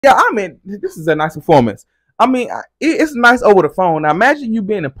Yeah, I mean, this is a nice performance. I mean, it's nice over the phone. Now, imagine you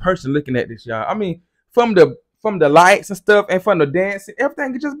being in person looking at this, y'all. I mean, from the lights and stuff, and from the dancing,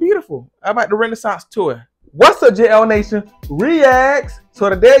 everything is just beautiful. How about the Renaissance tour? What's up, JL Nation? Reacts.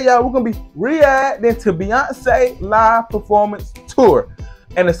 So today, y'all, we're gonna be reacting to Beyonce live performance tour,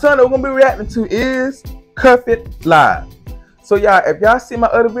 and the song that we're gonna be reacting to is "Cuff It" live. So y'all, if y'all see my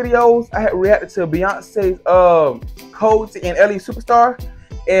other videos, I had reacted to Beyonce's Cozy and Ellie Superstar.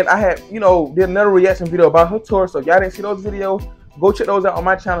 And I had, did another reaction video about her tour. So if y'all didn't see those videos, go check those out on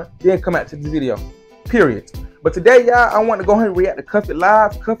my channel, then come out to this video, period. But today, y'all, I want to go ahead and react to Cuff It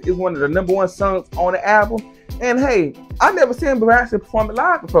live. Cuff It is one of the #1 songs on the album. And hey, I never seen Beyonce perform it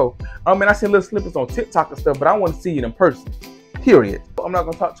live before. I mean, I seen little snippets on TikTok and stuff, but I want to see it in person, period. I'm not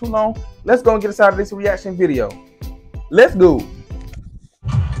going to talk too long. Let's go and get us out of this reaction video. Let's go.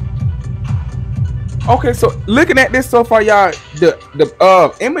 Okay, so looking at this so far, y'all, the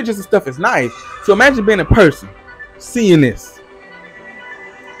images and stuff is nice. So imagine being in person, seeing this.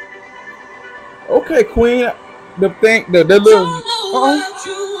 Okay, Queen, the little.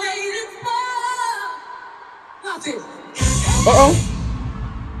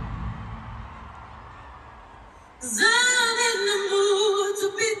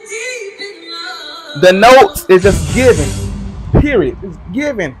 The notes is just giving, period. It's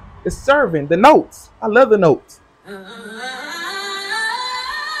giving. It's serving the notes. I love the notes.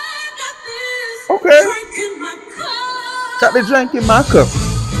 Okay. Got the drink in my cup.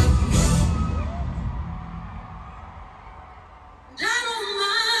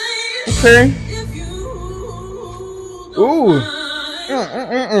 Okay. Ooh.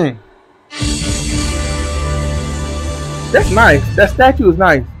 That's nice. That statue is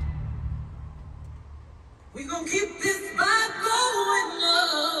nice. We gonna keep this vibe going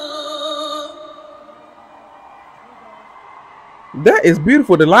up. That is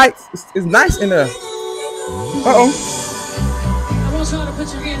beautiful. The lights is nice in there. I want y'all to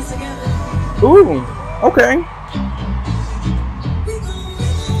put your hands together. Ooh. Okay.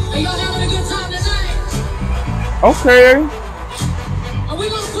 Are y'all having a good time tonight? Okay. Are we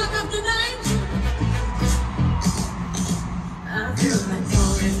gonna flip up tonight? I feel like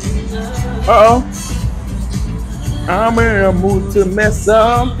I'm in a mood to mess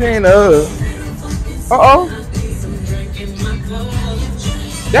something up.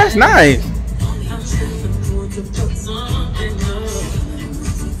 That's nice.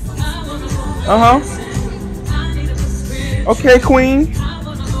 Okay, Queen.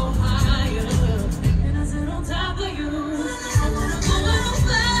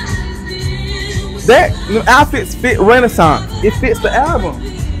 That outfits fit Renaissance. It fits the album.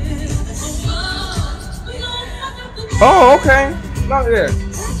 Oh, okay. Look there.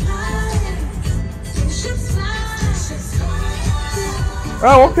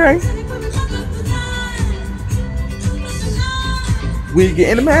 Oh, okay. We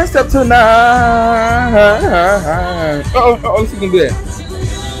getting the masked up tonight. Let's see if we can do that.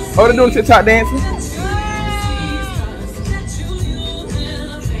 Oh, they're doing TikTok dancing.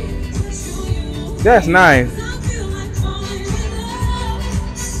 That's nice.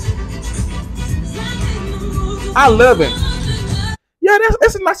 I love it. Yeah,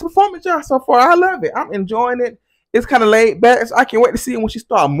 that's a nice performance, y'all, so far. I love it. I'm enjoying it. It's kind of laid back. So I can't wait to see it when she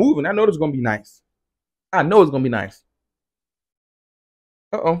start moving. I know it's gonna be nice. I know it's gonna be nice.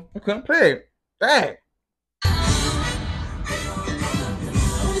 I couldn't play it. Dang.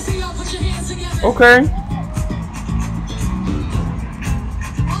 Okay.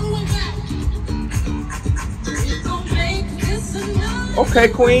 Okay,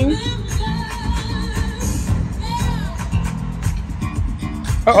 Queen.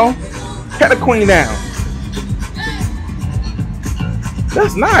 Cut the Queen down.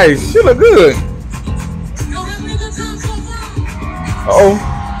 That's nice. She look good.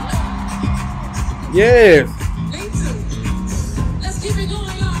 Yes. Let's keep it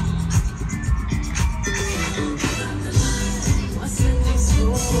going, y'all.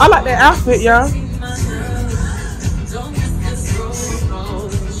 I like that outfit, y'all.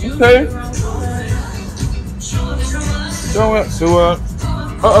 Okay. Show it.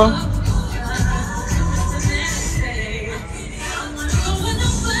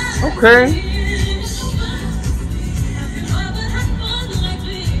 Okay.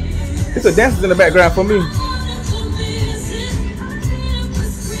 It's a dancer in the background for me.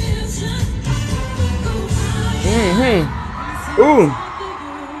 Ooh.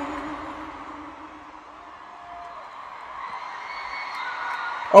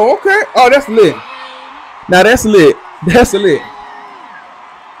 Oh, okay. Oh, that's lit. Now that's lit. That's lit.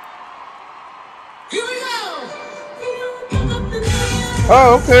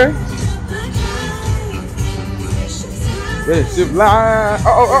 Oh, okay. This shit line.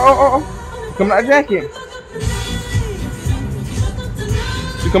 Oh. She coming out of jacket.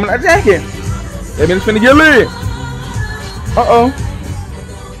 She coming out of jacket. That means finna get lit.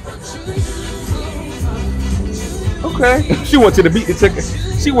 Okay. She went to the beat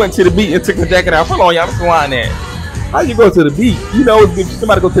and took her jacket off. Hold on, y'all. Let's rewind that. How you go to the beat? You know it's good for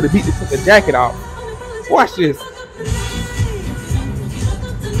somebody to go to the beat and take their jacket off. Watch this.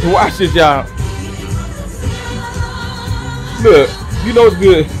 Watch this, y'all. Look, you know it's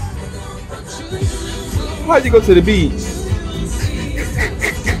good. How you go to the beat?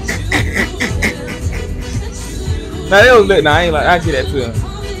 Now that was lit. Now I ain't like I get that to him.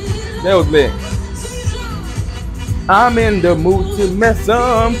 That was lit. I'm in the mood to mess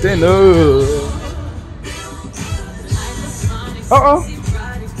something up.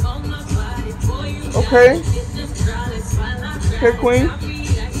 Okay. Okay, queen.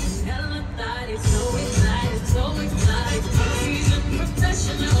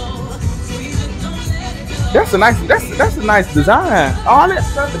 That's a nice design. All that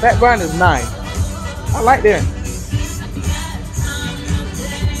stuff, the background is nice. I like that.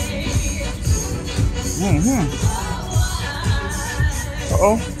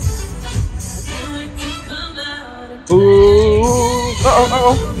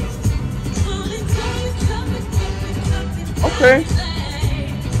 Okay.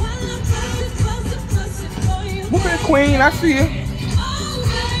 Okay, queen, I see you.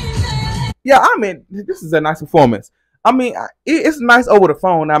 Yeah, I mean, this is a nice performance. I mean, it's nice over the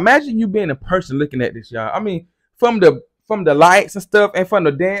phone. Now, imagine you being in person looking at this, y'all. I mean, from the lights and stuff, and from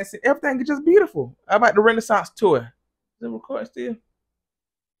the dancing, everything is just beautiful. How about the Renaissance tour? Is it recording still?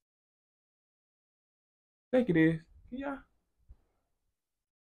 I think it is. Yeah.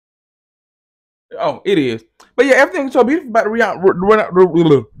 Oh, it is. But yeah, everything's so beautiful about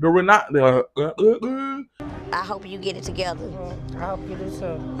I hope you get it together. I hope you do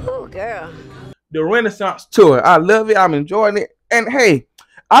so. Oh, girl. The Renaissance tour. I love it. I'm enjoying it. And hey,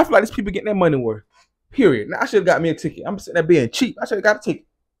 I feel like these people getting their money worth. Period. Now I should have got me a ticket. I'm sitting there being cheap. I should have got a ticket.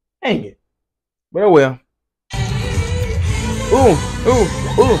 Dang it. But oh well. Ooh.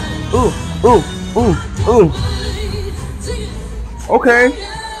 Okay.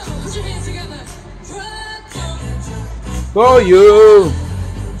 Go you.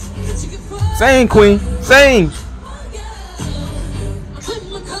 Sing, queen. Sing.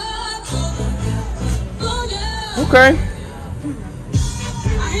 Okay.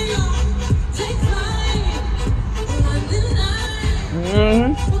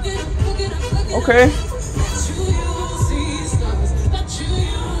 Okay.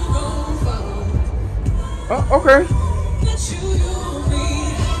 Okay.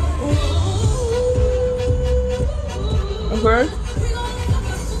 Okay.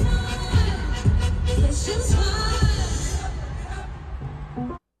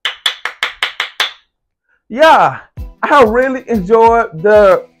 Yeah, I really enjoyed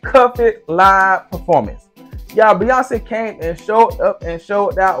the Cuff It live performance. Yeah, Beyonce came and showed up and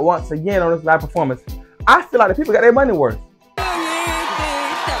showed out once again on this live performance. I feel like the people got their money worth.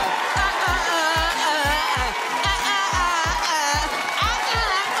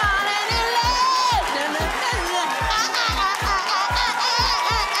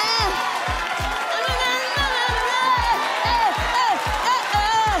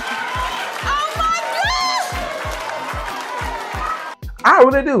 I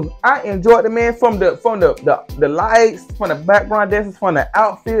really do. I enjoyed the man from the lights, from the background dances, from the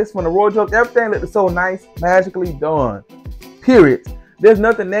outfits, from the wardrobe. Everything looked so nice, magically done. Period. There's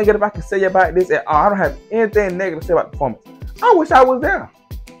nothing negative I can say about this at all. I don't have anything negative to say about the performance. I wish I was there.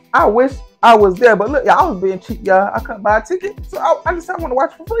 I wish I was there. But look, y'all, I was being cheap, y'all. I couldn't buy a ticket, so I decided I want to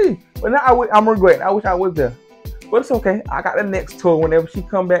watch for free. But now I'm regretting. I wish I was there. But it's okay. I got the next tour whenever she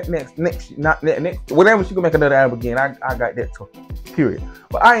come back next, whenever she can make another album again. I got that tour. Period.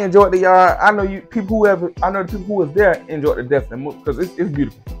 But I enjoyed the y'all. I know the people who was there enjoyed it definitely because it's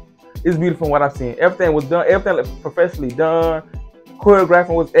beautiful. It's beautiful from what I've seen. Everything was done. Everything looked professionally done.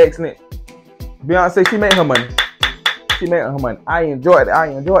 Choreographing was excellent. Beyonce, she made her money. She made her money. I enjoyed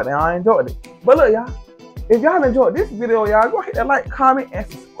it. But look, y'all. If y'all enjoyed this video, y'all, go hit that like, comment, and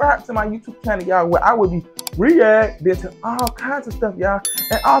subscribe to my YouTube channel, y'all, where I will be reacting to all kinds of stuff, y'all.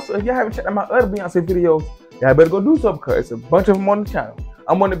 And also, if y'all haven't checked out my other Beyonce videos, y'all better go do so because it's a bunch of them on the channel.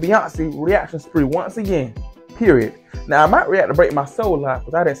 I'm on the Beyonce reaction spree once again. Period. Now I might react to Break My Soul live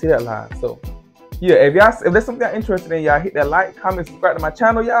because I didn't see that live. So yeah, if there's something y'all interested in, y'all hit that like, comment, subscribe to my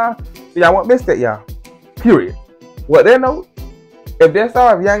channel, y'all. So y'all won't miss that, y'all. Period. What they know. If that's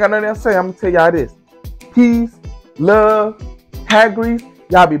all, if y'all ain't got nothing else to say, I'm gonna tell y'all this. Peace, love, hair grease.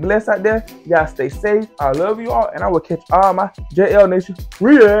 Y'all be blessed out there. Y'all stay safe. I love you all, and I will catch all my JL Nation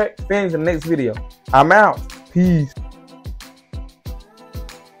React fans in the next video. I'm out. Peace.